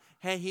God,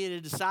 had he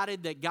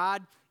decided that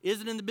God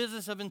isn't in the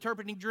business of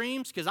interpreting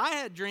dreams, because I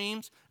had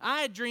dreams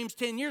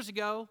 10 years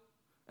ago,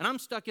 and I'm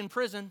stuck in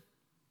prison.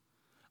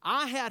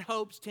 I had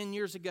hopes 10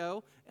 years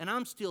ago, and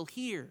I'm still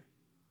here.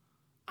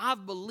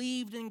 I've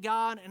believed in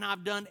God, and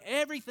I've done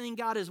everything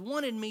God has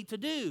wanted me to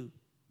do.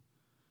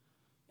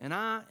 And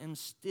I am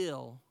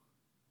still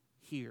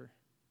here,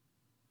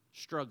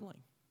 struggling.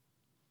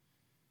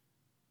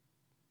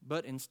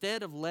 But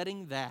instead of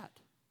letting that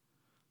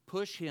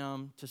push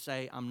him to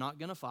say, I'm not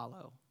going to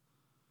follow,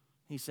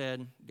 he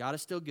said, God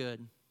is still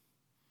good.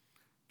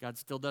 God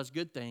still does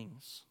good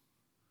things.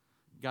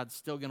 God's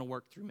still going to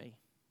work through me,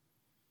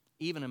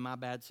 even in my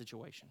bad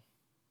situation.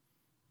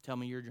 Tell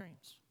me your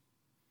dreams.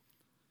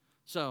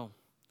 So,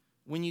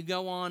 when you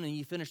go on and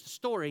you finish the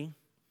story,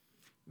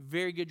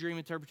 very good dream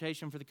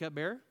interpretation for the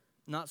cupbearer,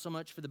 not so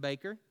much for the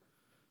baker.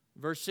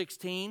 Verse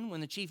 16, when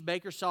the chief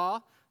baker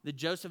saw that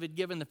Joseph had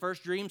given the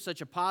first dream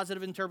such a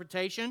positive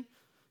interpretation,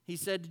 he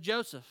said to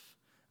Joseph,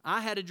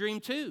 I had a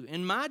dream too.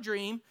 In my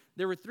dream,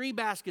 there were 3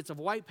 baskets of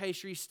white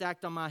pastries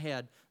stacked on my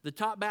head. The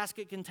top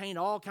basket contained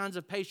all kinds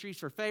of pastries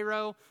for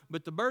Pharaoh,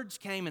 but the birds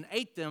came and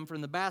ate them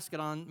from the basket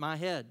on my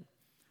head.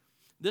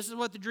 This is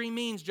what the dream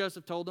means,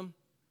 Joseph told them.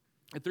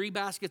 The 3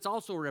 baskets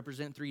also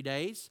represent 3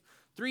 days.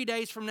 3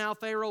 days from now,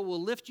 Pharaoh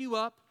will lift you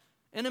up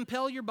and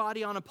impale your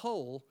body on a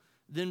pole.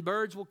 Then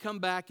birds will come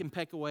back and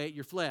peck away at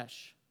your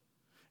flesh.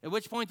 At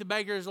which point the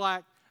baker is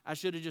like, I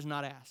should have just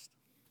not asked.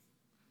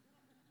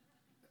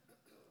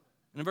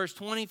 And in verse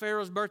 20,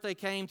 Pharaoh's birthday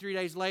came 3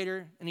 days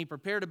later, and he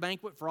prepared a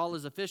banquet for all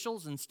his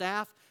officials and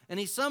staff, and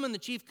he summoned the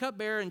chief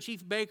cupbearer and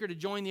chief baker to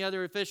join the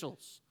other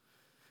officials.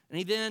 And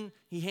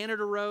he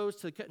handed a rose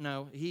to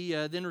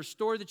then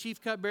restored the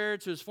chief cupbearer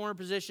to his former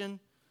position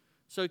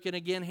so he can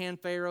again hand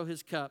Pharaoh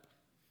his cup.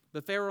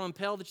 But Pharaoh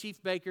impelled the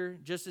chief baker,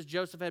 just as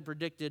Joseph had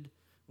predicted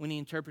when he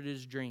interpreted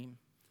his dream.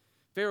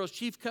 Pharaoh's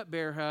chief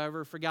cupbearer,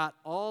 however, forgot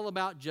all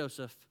about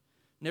Joseph,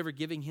 never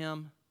giving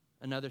him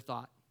another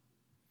thought.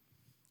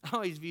 I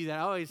always view that.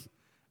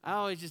 I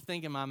always just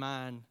think in my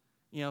mind,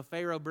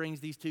 Pharaoh brings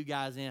these two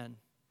guys in,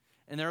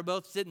 and they're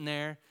both sitting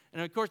there.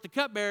 And, of course, the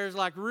cupbearer is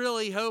like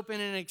really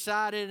hoping and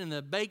excited, and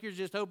the baker's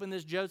just hoping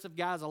this Joseph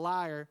guy's a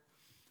liar.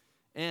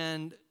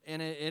 And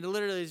it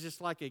literally is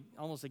just like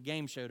almost a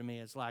game show to me.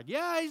 It's like,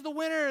 yeah, he's the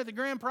winner of the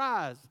grand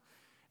prize.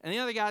 And the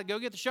other guy, go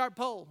get the sharp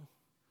pole.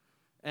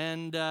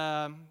 And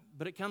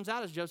but it comes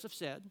out as Joseph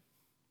said,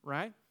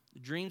 right? The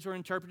dreams were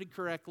interpreted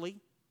correctly.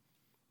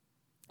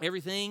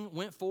 Everything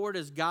went forward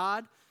as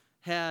God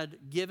had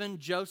given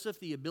Joseph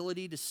the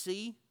ability to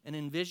see and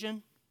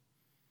envision.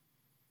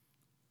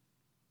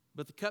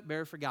 But the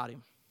cupbearer forgot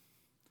him.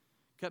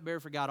 Cupbearer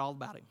forgot all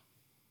about him.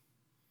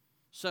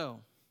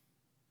 So,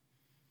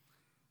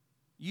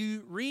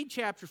 you read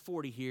chapter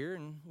 40 here,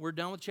 and we're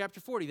done with chapter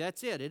 40.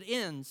 That's it. It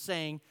ends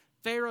saying,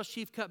 Pharaoh's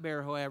chief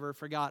cupbearer, however,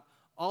 forgot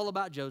all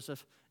about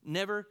Joseph,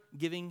 never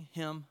giving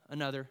him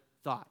another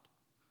thought.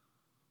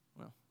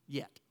 Well,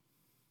 yet.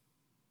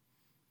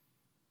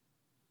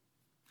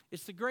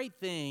 It's the great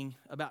thing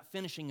about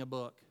finishing a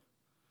book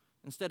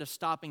instead of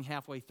stopping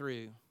halfway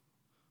through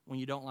when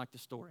you don't like the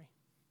story.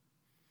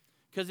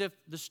 Because if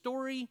the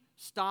story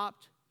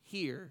stopped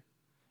here,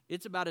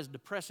 it's about as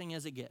depressing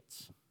as it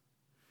gets.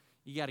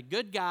 You got a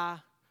good guy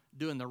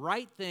doing the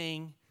right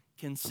thing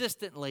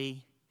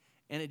consistently,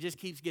 and it just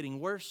keeps getting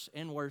worse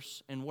and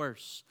worse and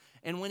worse.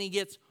 And when he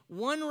gets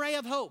one ray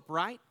of hope,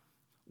 right?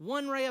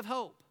 One ray of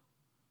hope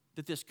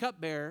that this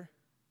cupbearer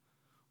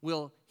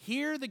will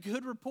hear the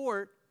good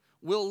report,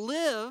 will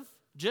live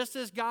just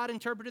as God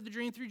interpreted the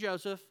dream through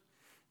Joseph,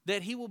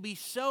 that he will be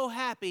so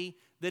happy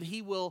that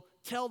he will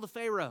tell the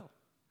Pharaoh.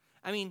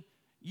 I mean,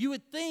 you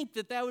would think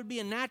that would be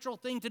a natural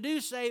thing to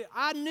do, say,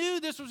 I knew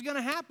this was going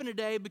to happen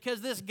today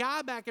because this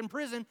guy back in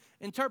prison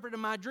interpreted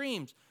my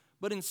dreams.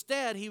 But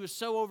instead, he was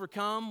so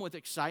overcome with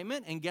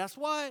excitement, and guess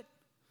what?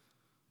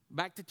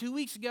 Back to 2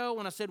 weeks ago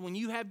when I said when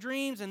you have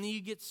dreams and then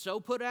you get so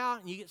put out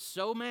and you get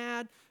so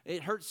mad,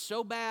 it hurts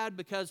so bad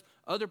because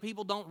other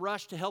people don't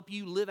rush to help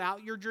you live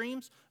out your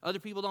dreams. Other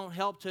people don't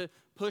help to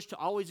push to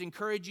always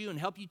encourage you and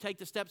help you take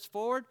the steps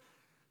forward.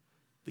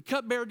 The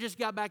cupbearer just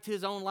got back to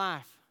his own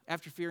life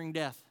after fearing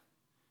death.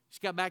 He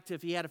just got back to,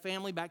 if he had a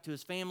family, back to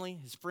his family,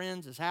 his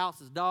friends, his house,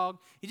 his dog.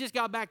 He just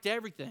got back to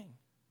everything.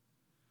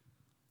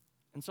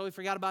 And so he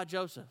forgot about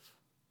Joseph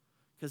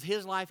because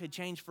his life had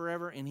changed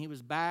forever and he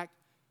was back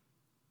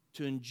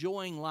to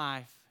enjoying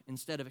life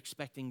instead of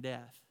expecting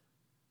death.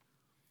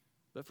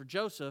 But for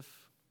Joseph,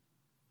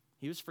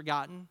 he was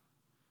forgotten,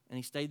 and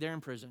he stayed there in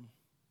prison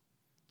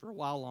for a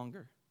while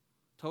longer.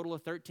 Total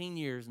of 13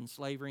 years in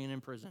slavery and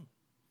in prison.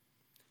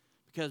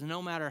 Because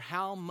no matter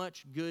how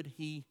much good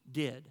he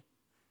did,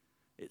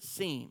 it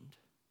seemed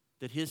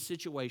that his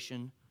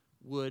situation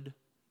would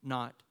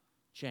not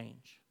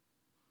change.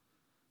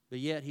 But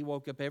yet he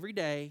woke up every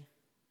day,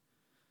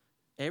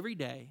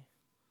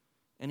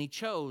 and he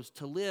chose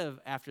to live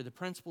after the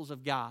principles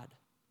of God.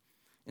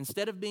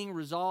 Instead of being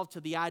resolved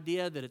to the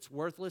idea that it's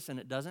worthless and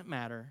it doesn't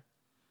matter,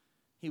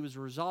 he was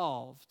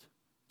resolved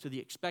to the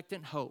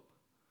expectant hope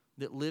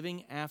that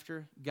living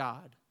after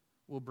God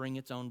will bring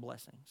its own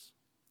blessings.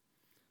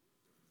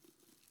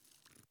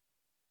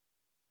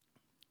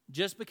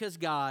 Just because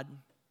God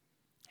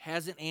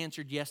hasn't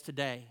answered yes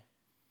today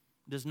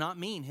does not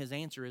mean his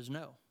answer is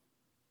no.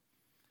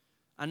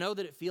 I know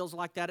that it feels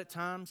like that at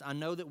times. I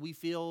know that we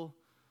feel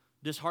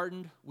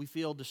disheartened, we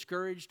feel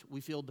discouraged,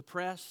 we feel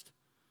depressed,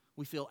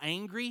 we feel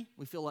angry,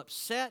 we feel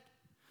upset,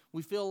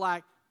 we feel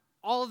like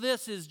all of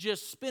this is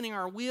just spinning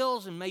our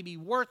wheels and maybe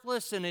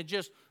worthless, and it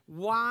just,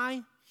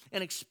 why?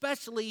 And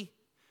especially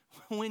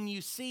when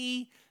you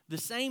see the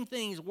same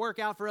things work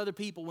out for other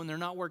people when they're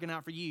not working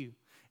out for you.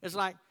 It's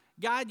like,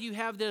 God, you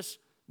have this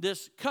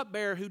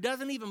cupbearer who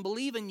doesn't even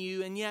believe in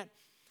you, and yet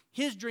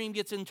his dream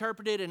gets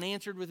interpreted and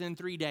answered within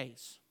 3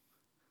 days.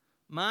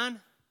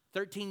 Mine,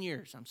 13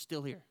 years, I'm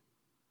still here.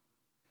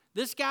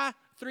 This guy,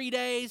 3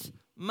 days.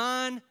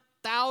 Mine,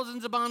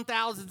 thousands upon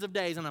thousands of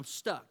days, and I'm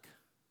stuck.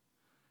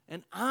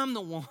 And I'm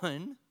the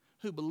one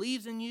who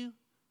believes in you,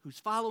 who's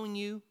following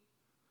you,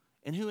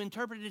 and who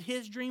interpreted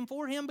his dream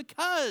for him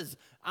because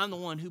I'm the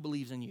one who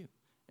believes in you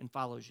and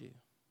follows you.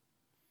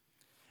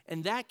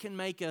 And that can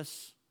make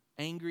us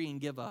angry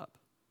and give up,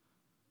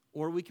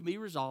 or we can be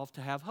resolved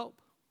to have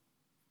hope.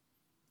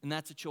 And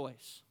that's a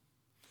choice.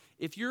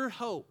 If your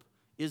hope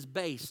is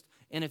based,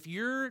 and if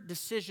your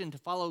decision to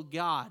follow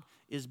God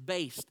is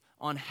based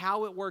on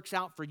how it works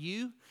out for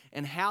you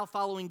and how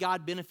following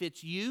God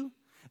benefits you,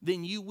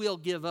 then you will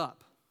give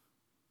up,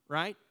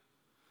 right?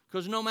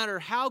 Because no matter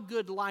how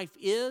good life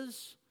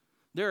is,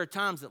 there are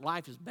times that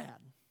life is bad.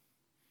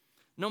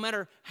 No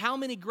matter how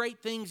many great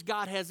things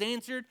God has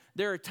answered,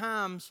 there are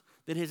times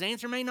that his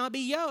answer may not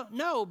be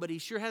no, but he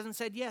sure hasn't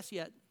said yes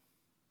yet.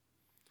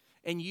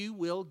 And you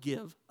will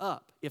give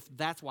up if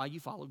that's why you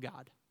follow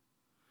God.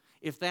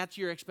 If that's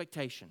your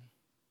expectation.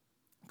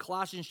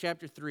 Colossians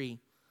chapter 3,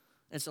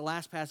 it's the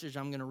last passage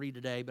I'm going to read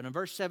today, but in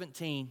verse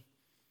 17,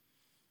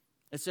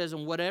 it says,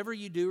 and whatever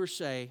you do or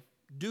say,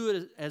 do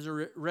it as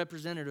a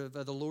representative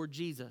of the Lord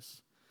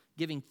Jesus,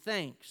 giving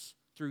thanks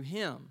through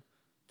him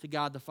to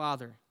God the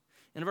Father.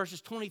 In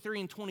verses 23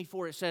 and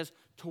 24, it says,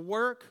 to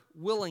work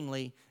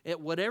willingly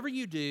at whatever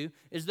you do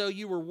as though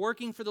you were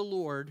working for the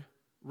Lord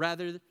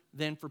rather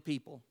than for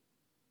people.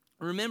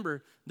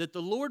 Remember that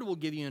the Lord will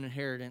give you an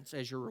inheritance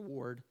as your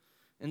reward,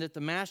 and that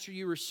the master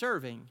you are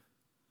serving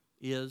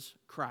is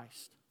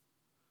Christ.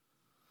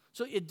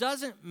 So it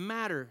doesn't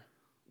matter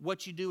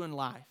what you do in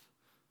life.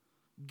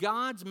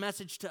 God's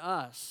message to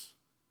us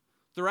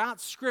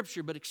throughout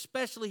Scripture, but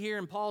especially here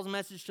in Paul's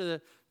message to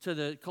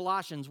the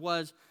Colossians,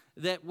 was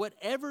that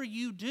whatever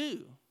you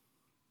do,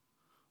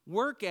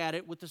 work at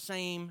it with the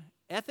same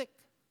ethic,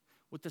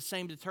 with the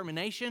same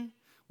determination,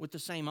 with the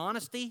same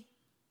honesty,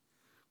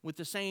 with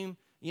the same,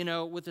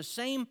 with the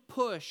same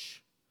push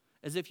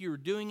as if you were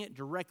doing it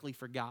directly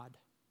for God.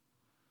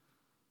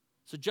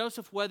 So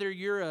Joseph, whether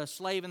you're a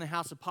slave in the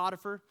house of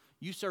Potiphar,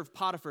 you serve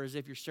Potiphar as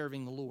if you're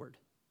serving the Lord.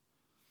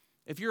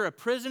 If you're a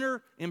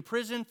prisoner in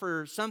prison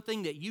for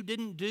something that you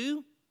didn't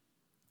do,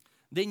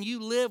 then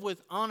you live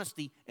with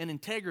honesty and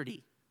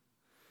integrity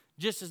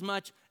just as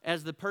much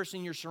as the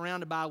person you're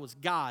surrounded by was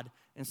God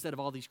instead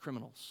of all these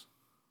criminals.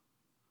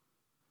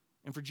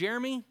 And for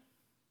Jeremy,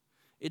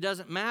 it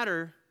doesn't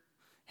matter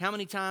how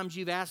many times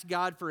you've asked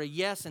God for a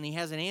yes and he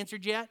hasn't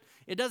answered yet.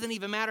 It doesn't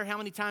even matter how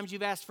many times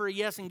you've asked for a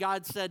yes and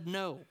God said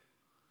no.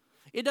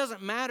 It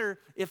doesn't matter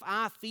if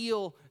I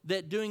feel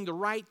that doing the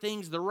right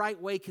things the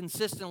right way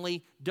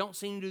consistently don't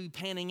seem to be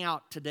panning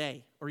out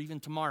today or even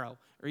tomorrow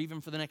or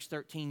even for the next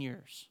 13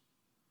 years,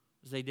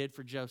 as they did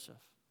for Joseph.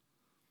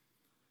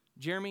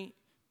 Jeremy,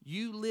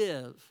 you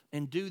live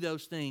and do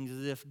those things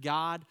as if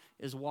God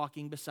is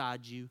walking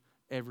beside you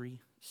every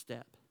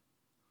step.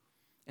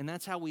 And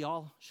that's how we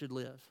all should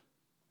live.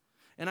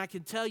 And I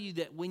can tell you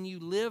that when you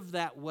live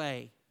that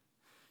way,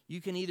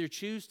 you can either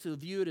choose to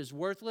view it as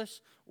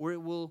worthless or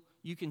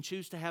you can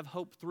choose to have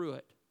hope through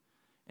it.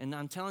 And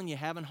I'm telling you,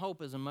 having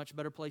hope is a much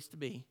better place to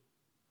be.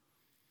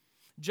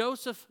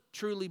 Joseph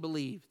truly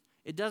believed.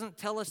 It doesn't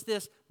tell us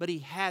this, but he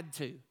had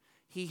to.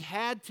 He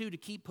had to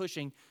keep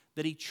pushing,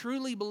 that he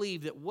truly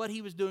believed that what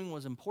he was doing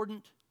was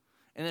important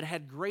and that it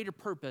had greater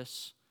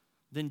purpose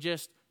than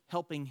just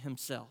helping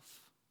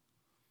himself.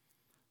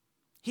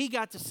 He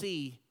got to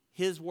see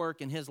his work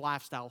and his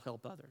lifestyle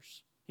help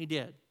others. He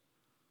did.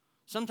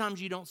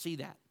 Sometimes you don't see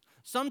that.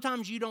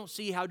 Sometimes you don't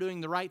see how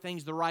doing the right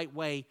things the right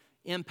way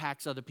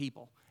impacts other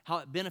people, how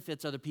it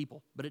benefits other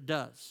people, but it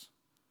does.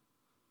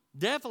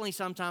 Definitely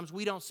sometimes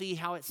we don't see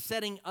how it's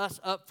setting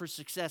us up for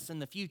success in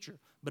the future,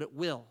 but it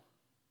will.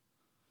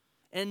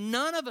 And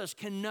none of us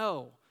can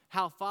know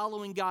how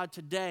following God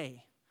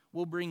today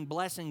will bring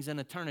blessings in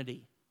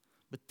eternity,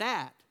 but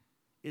that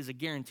is a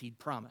guaranteed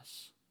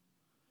promise.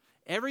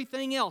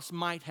 Everything else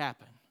might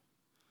happen,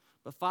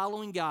 but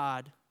following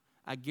God,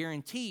 I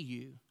guarantee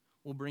you,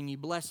 will bring you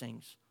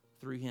blessings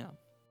through him.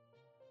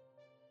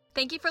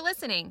 Thank you for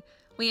listening.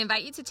 We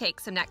invite you to take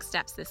some next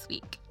steps this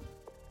week.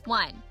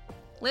 1.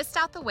 List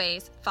out the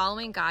ways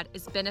following God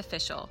is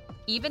beneficial,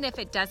 even if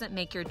it doesn't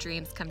make your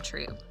dreams come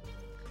true.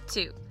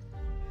 2.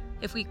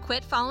 If we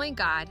quit following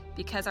God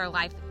because our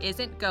life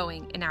isn't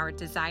going in our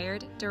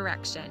desired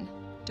direction,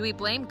 do we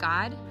blame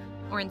God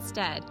or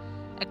instead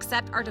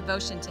accept our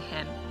devotion to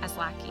him as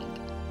lacking?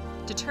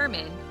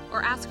 Determine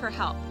or ask for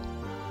help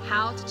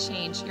how to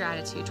change your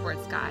attitude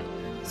towards God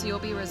so you'll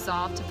be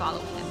resolved to follow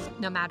him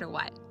no matter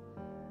what.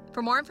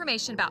 For more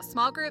information about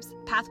small groups,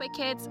 Pathway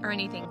Kids, or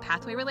anything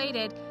Pathway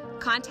related,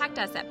 contact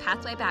us at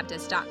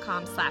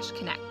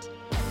pathwaybaptist.com/connect.